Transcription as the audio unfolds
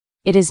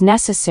It is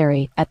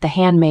necessary that the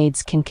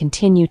handmaids can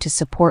continue to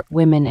support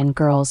women and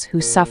girls who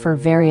suffer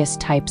various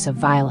types of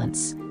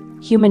violence,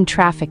 human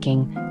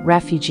trafficking,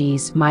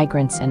 refugees,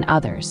 migrants, and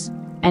others,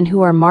 and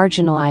who are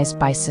marginalized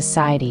by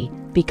society,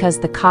 because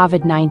the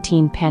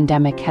COVID-19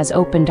 pandemic has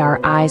opened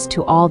our eyes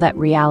to all that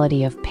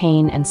reality of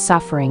pain and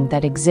suffering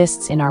that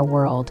exists in our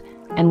world,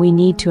 and we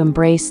need to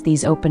embrace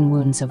these open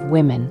wounds of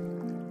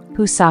women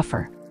who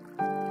suffer.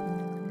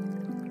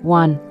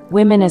 1.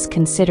 Women as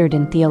considered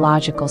in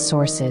theological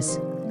sources.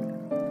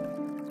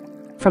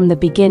 From the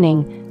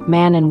beginning,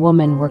 man and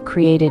woman were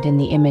created in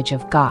the image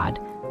of God.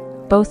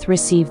 Both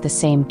receive the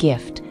same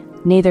gift.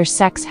 Neither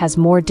sex has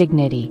more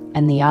dignity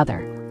than the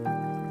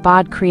other.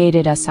 God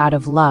created us out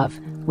of love,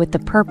 with the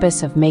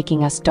purpose of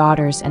making us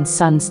daughters and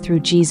sons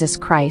through Jesus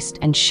Christ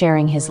and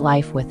sharing his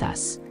life with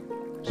us.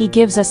 He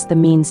gives us the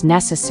means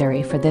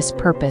necessary for this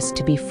purpose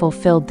to be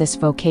fulfilled. This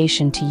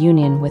vocation to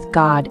union with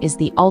God is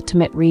the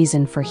ultimate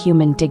reason for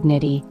human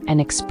dignity and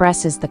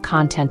expresses the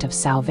content of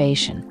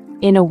salvation.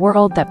 In a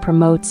world that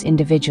promotes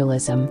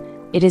individualism,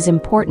 it is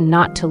important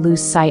not to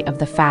lose sight of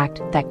the fact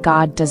that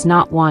God does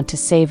not want to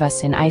save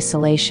us in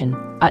isolation,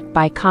 but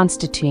by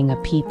constituting a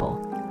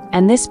people.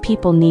 And this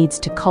people needs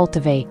to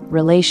cultivate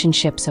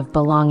relationships of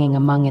belonging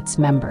among its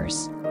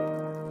members.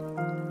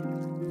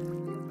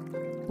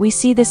 We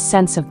see this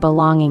sense of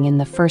belonging in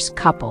the first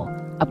couple.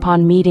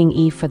 Upon meeting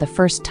Eve for the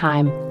first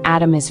time,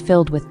 Adam is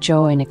filled with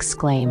joy and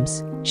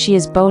exclaims, "She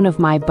is bone of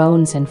my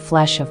bones and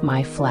flesh of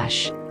my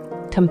flesh."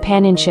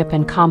 Companionship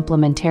and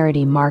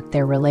complementarity mark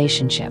their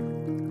relationship.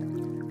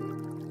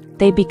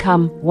 They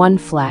become one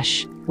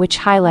flesh, which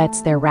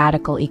highlights their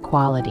radical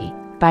equality.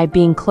 By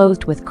being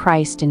clothed with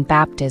Christ in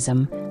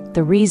baptism,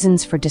 the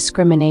reasons for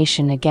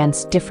discrimination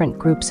against different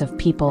groups of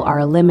people are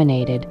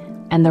eliminated,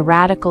 and the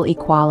radical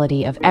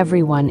equality of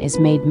everyone is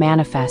made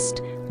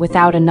manifest,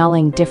 without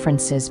annulling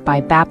differences.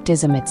 By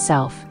baptism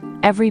itself,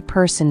 every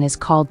person is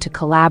called to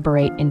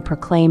collaborate in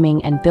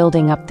proclaiming and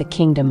building up the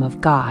kingdom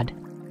of God.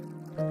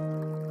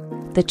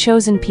 The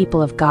chosen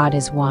people of God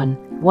is one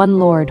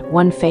Lord,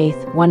 one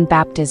faith, one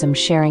baptism,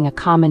 sharing a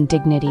common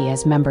dignity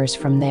as members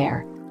from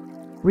there.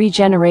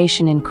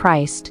 Regeneration in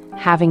Christ,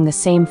 having the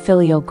same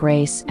filial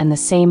grace and the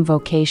same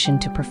vocation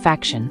to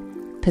perfection,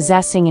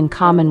 possessing in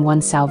common one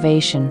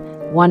salvation,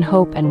 one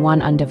hope, and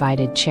one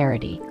undivided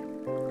charity.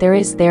 There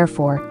is,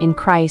 therefore, in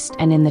Christ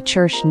and in the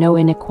Church no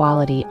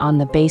inequality on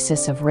the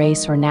basis of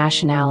race or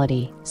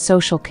nationality,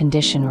 social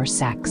condition or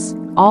sex.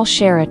 All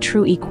share a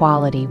true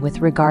equality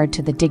with regard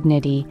to the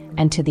dignity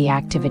and to the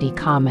activity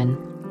common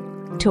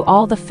to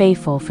all the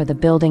faithful for the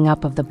building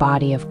up of the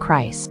body of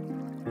Christ.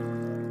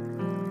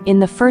 In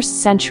the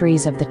first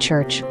centuries of the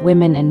Church,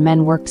 women and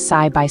men worked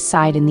side by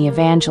side in the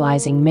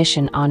evangelizing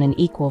mission on an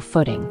equal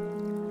footing.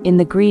 In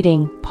the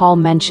greeting, Paul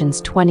mentions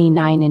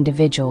 29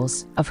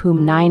 individuals, of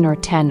whom 9 or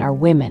 10 are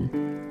women.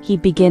 He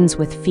begins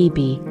with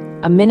Phoebe,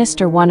 a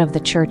minister, one of the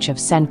Church of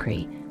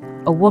Cenchreae,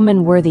 a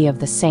woman worthy of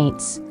the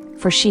saints,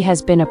 for she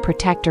has been a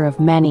protector of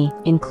many,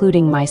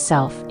 including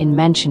myself, in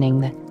mentioning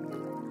the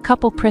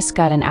couple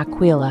Prisca and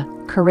Aquila,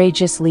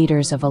 courageous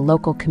leaders of a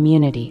local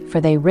community, for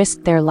they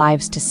risked their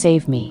lives to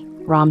save me.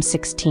 Rom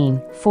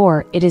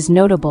 16:4. It is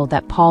notable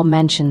that Paul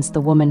mentions the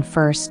woman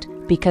first,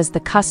 because the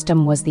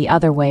custom was the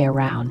other way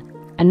around.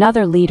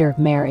 Another leader,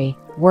 Mary,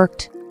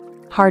 worked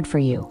hard for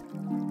you.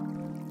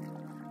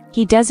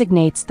 He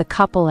designates the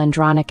couple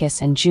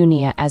Andronicus and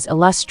Junia as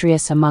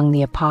illustrious among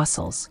the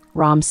apostles.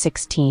 Rom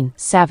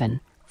 16:7.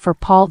 For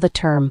Paul, the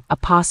term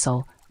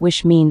apostle,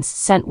 which means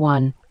sent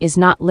one, is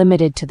not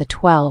limited to the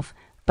 12,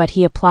 but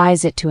he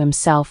applies it to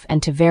himself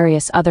and to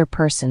various other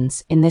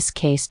persons, in this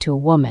case to a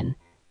woman.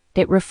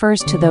 It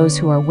refers to those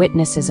who are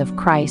witnesses of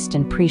Christ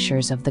and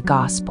preachers of the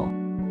gospel.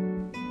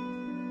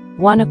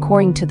 1.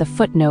 According to the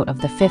footnote of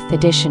the 5th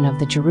edition of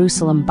the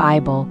Jerusalem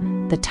Bible,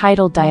 the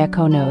title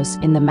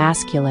diakonos in the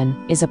masculine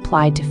is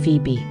applied to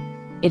Phoebe.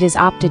 It is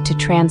opted to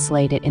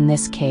translate it in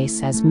this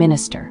case as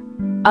minister.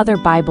 Other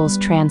Bibles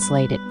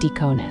translate it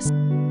deaconess.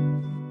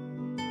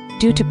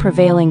 Due to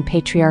prevailing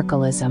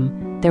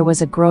patriarchalism, there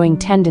was a growing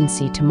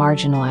tendency to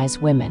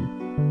marginalize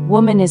women.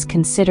 Woman is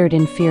considered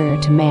inferior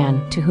to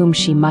man, to whom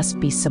she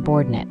must be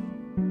subordinate.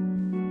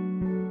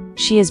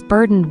 She is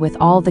burdened with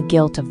all the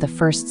guilt of the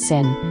first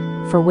sin,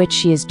 for which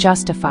she is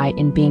justified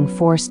in being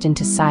forced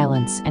into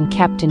silence and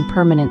kept in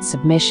permanent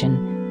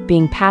submission,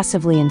 being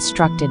passively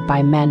instructed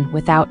by men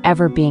without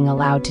ever being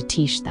allowed to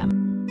teach them.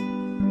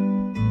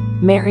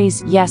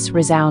 Mary's yes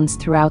resounds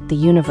throughout the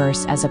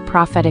universe as a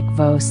prophetic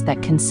voice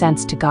that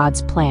consents to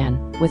God's plan,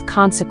 with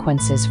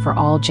consequences for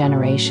all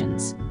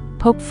generations.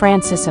 Pope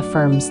Francis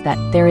affirms that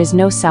there is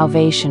no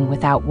salvation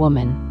without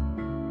woman.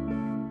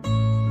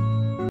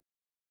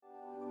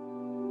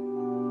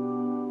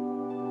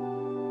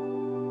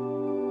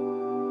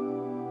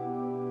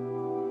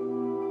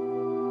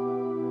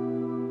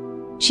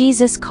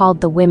 Jesus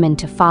called the women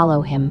to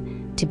follow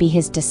him, to be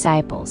his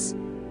disciples.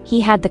 He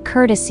had the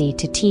courtesy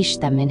to teach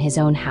them in his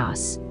own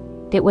house.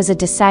 It was a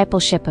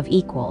discipleship of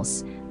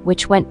equals,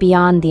 which went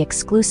beyond the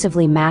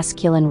exclusively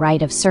masculine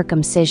rite of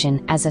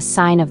circumcision as a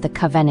sign of the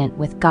covenant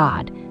with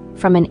God,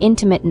 From an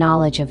intimate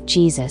knowledge of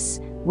Jesus,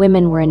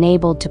 women were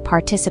enabled to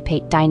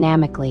participate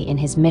dynamically in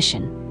his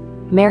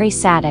mission. Mary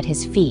sat at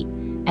his feet,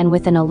 and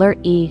with an alert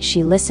ear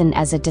she listened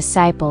as a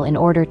disciple in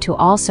order to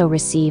also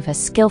receive a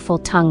skillful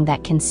tongue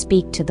that can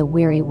speak to the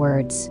weary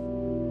words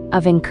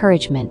of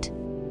encouragement.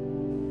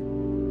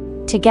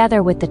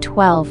 Together with the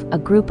 12, a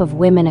group of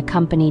women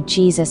accompanied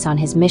Jesus on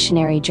his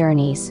missionary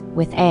journeys,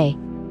 with a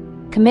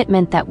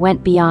commitment that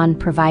went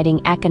beyond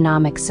providing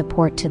economic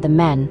support to the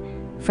men,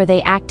 for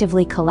they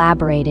actively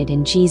collaborated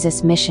in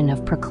Jesus' mission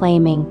of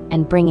proclaiming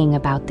and bringing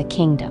about the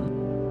kingdom.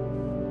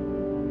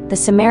 The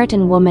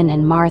Samaritan woman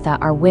and Martha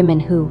are women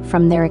who,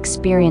 from their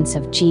experience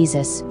of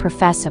Jesus,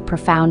 profess a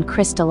profound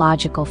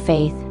Christological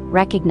faith,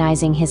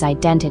 recognizing his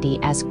identity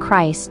as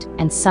Christ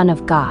and Son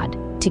of God.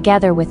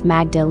 Together with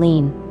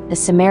Magdalene, the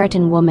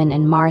Samaritan woman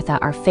and Martha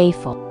are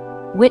faithful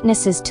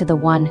witnesses to the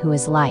one who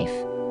is life.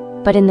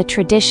 But in the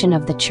tradition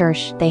of the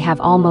Church, they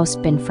have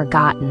almost been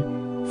forgotten.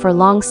 For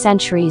long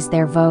centuries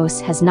their voice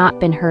has not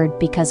been heard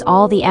because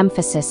all the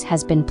emphasis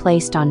has been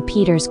placed on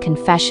Peter's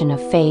confession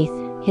of faith,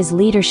 his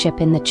leadership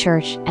in the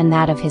Church, and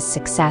that of his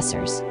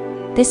successors.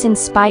 This in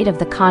spite of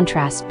the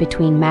contrast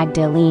between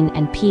Magdalene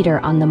and Peter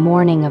on the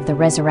morning of the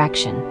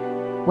resurrection.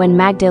 When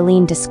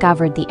Magdalene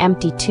discovered the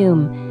empty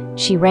tomb,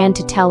 she ran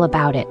to tell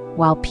about it,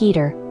 while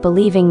Peter,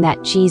 believing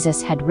that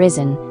Jesus had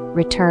risen,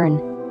 returned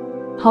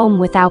home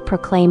without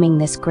proclaiming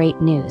this great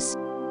news.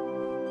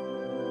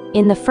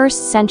 In the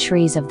first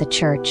centuries of the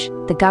Church,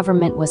 the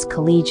government was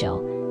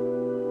collegial.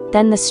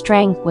 Then the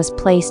strength was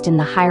placed in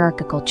the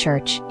hierarchical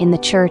Church, in the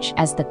Church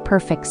as the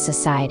perfect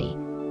society.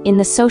 In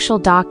the social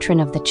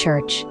doctrine of the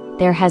Church,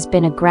 there has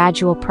been a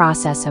gradual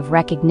process of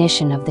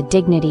recognition of the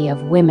dignity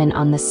of women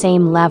on the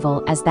same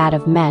level as that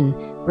of men,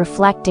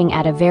 reflecting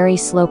at a very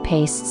slow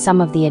pace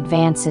some of the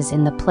advances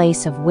in the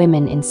place of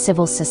women in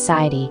civil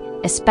society,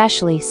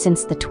 especially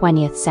since the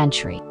 20th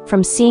century.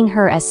 From seeing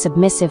her as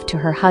submissive to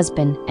her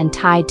husband and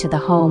tied to the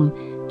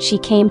home, she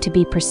came to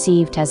be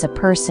perceived as a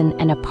person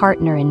and a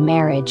partner in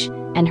marriage,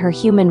 and her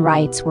human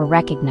rights were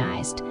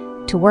recognized,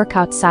 to work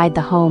outside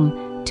the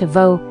home, to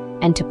vote,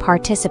 and to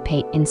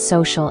participate in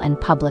social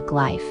and public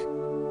life.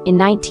 In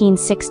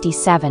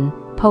 1967,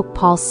 Pope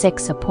Paul VI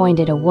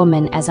appointed a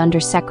woman as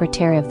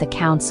Undersecretary of the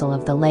Council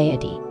of the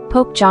Laity.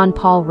 Pope John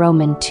Paul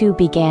Roman II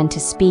began to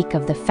speak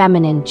of the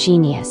feminine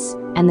genius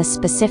and the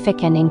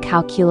specific and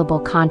incalculable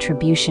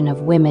contribution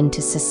of women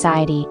to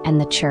society and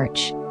the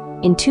Church.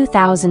 In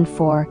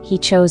 2004, he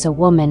chose a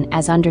woman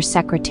as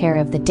Undersecretary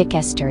of the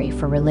Dicastery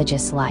for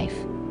Religious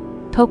Life.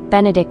 Pope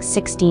Benedict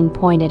XVI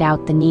pointed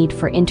out the need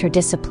for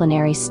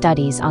interdisciplinary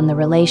studies on the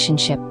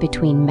relationship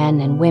between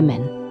men and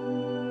women.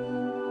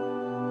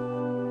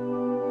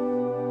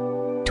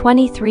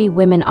 23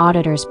 women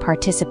auditors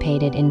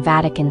participated in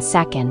Vatican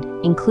II,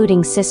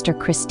 including Sister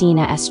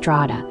Cristina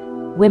Estrada.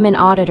 Women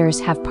auditors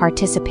have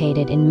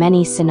participated in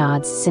many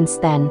synods since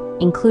then,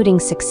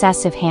 including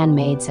successive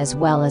handmaids as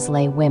well as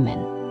lay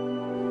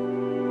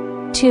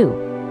women.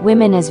 2.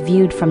 Women as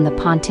viewed from the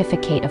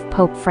pontificate of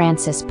Pope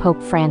Francis.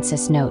 Pope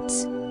Francis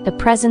notes, the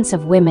presence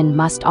of women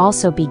must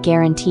also be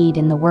guaranteed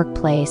in the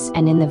workplace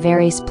and in the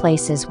various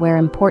places where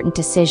important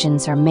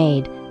decisions are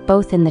made,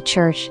 both in the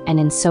Church and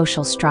in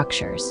social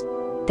structures.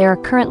 There are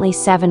currently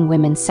 7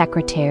 women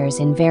secretaries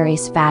in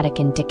various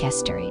Vatican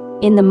dicastery.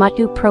 In the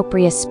Motu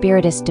Propria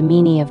Spiritus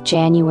Domini of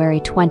January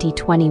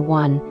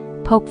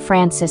 2021, Pope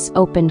Francis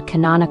opened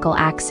canonical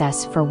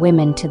access for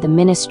women to the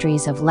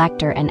ministries of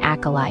lector and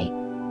acolyte.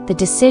 The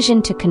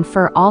decision to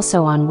confer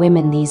also on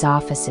women these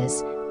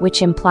offices,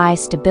 which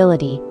implies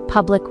stability,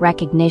 public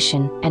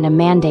recognition, and a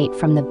mandate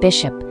from the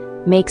bishop,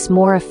 makes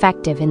more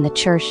effective in the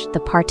Church the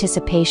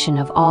participation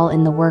of all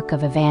in the work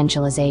of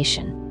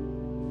evangelization.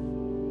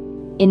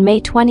 In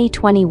May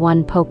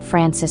 2021, Pope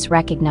Francis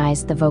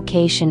recognized the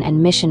vocation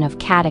and mission of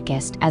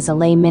catechist as a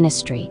lay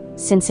ministry,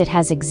 since it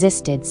has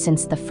existed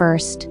since the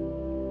first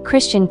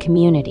Christian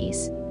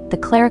communities. The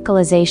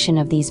clericalization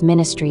of these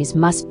ministries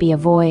must be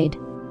avoided.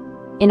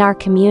 In our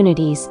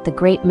communities, the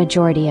great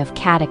majority of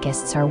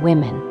catechists are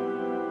women.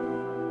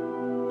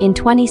 In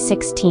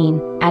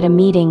 2016, at a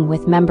meeting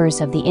with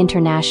members of the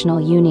International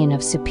Union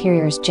of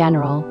Superiors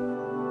General,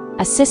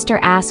 a sister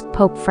asked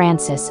Pope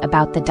Francis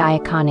about the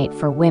diaconate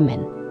for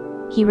women.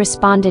 He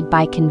responded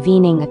by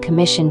convening a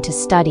commission to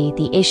study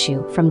the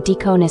issue from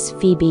Deaconess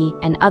Phoebe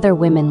and other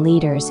women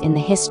leaders in the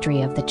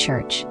history of the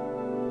Church.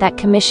 That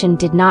commission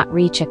did not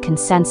reach a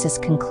consensus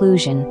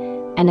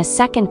conclusion, and a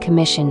second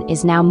commission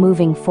is now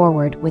moving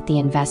forward with the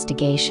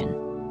investigation.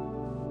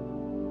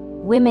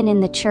 Women in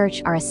the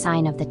Church are a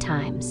sign of the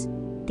times.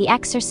 The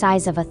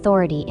exercise of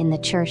authority in the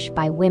Church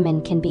by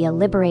women can be a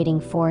liberating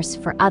force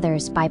for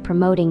others by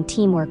promoting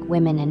teamwork,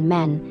 women and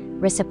men,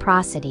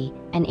 reciprocity,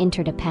 and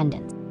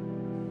interdependence.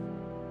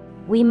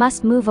 We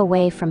must move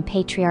away from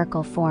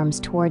patriarchal forms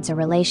towards a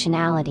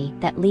relationality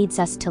that leads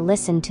us to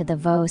listen to the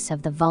voice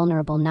of the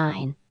vulnerable.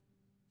 9.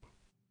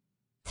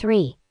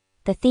 3.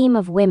 The theme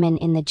of women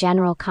in the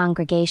general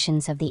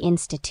congregations of the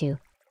Institute.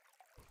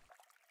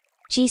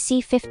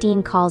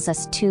 GC15 calls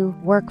us to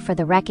work for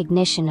the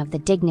recognition of the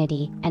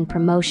dignity and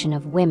promotion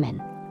of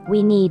women.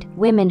 We need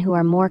women who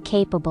are more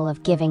capable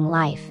of giving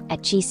life.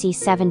 At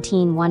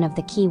GC17, one of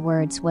the key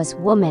words was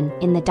woman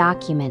in the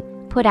document,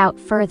 put out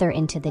further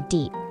into the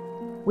deep.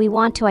 We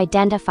want to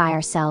identify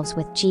ourselves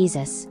with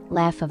Jesus,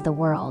 Lamb of the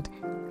world.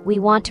 We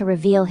want to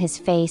reveal his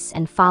face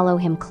and follow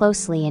him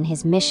closely in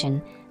his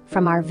mission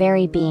from our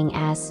very being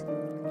as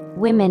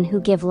women who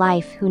give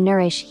life, who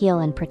nourish, heal,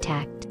 and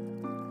protect.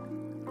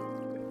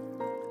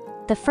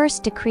 The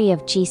first decree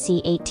of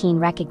GC18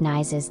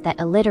 recognizes that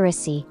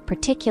illiteracy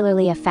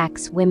particularly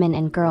affects women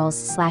and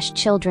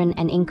girls/children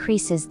and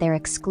increases their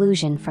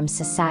exclusion from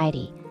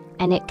society,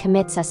 and it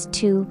commits us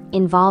to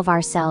involve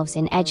ourselves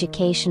in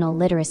educational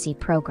literacy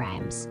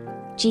programs.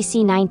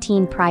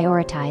 GC19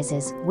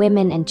 prioritizes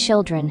women and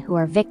children who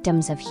are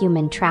victims of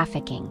human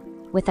trafficking,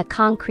 with a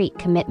concrete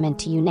commitment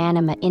to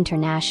Unanima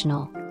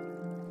International.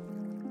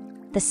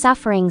 The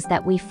sufferings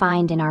that we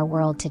find in our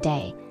world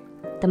today,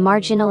 the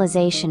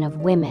marginalization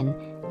of women,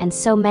 and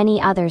so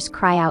many others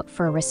cry out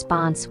for a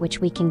response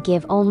which we can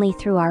give only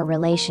through our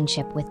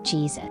relationship with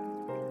Jesus.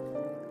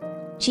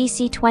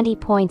 GC20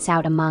 points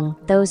out among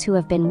those who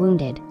have been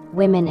wounded,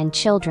 women and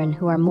children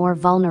who are more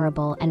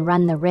vulnerable and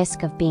run the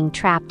risk of being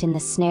trapped in the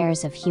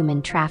snares of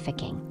human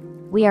trafficking.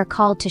 We are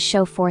called to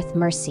show forth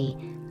mercy,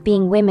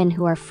 being women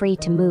who are free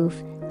to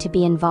move, to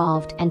be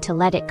involved, and to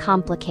let it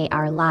complicate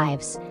our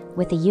lives,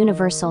 with a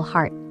universal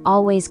heart,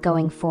 always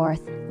going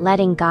forth,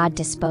 letting God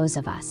dispose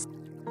of us.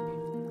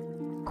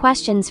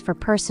 Questions for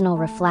personal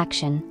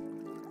reflection.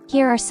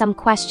 Here are some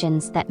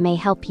questions that may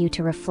help you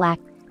to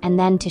reflect and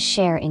then to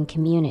share in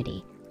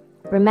community.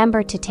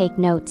 Remember to take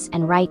notes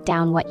and write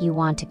down what you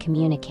want to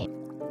communicate.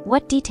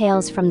 What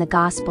details from the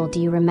gospel do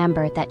you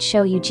remember that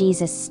show you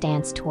Jesus'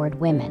 stance toward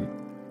women?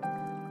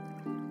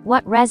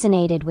 What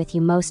resonated with you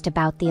most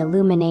about the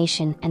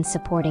illumination and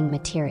supporting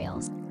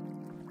materials?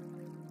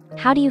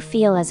 How do you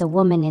feel as a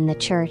woman in the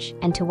church,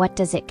 and to what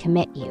does it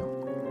commit you?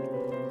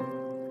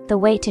 The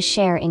way to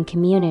share in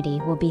community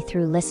will be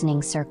through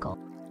listening circle.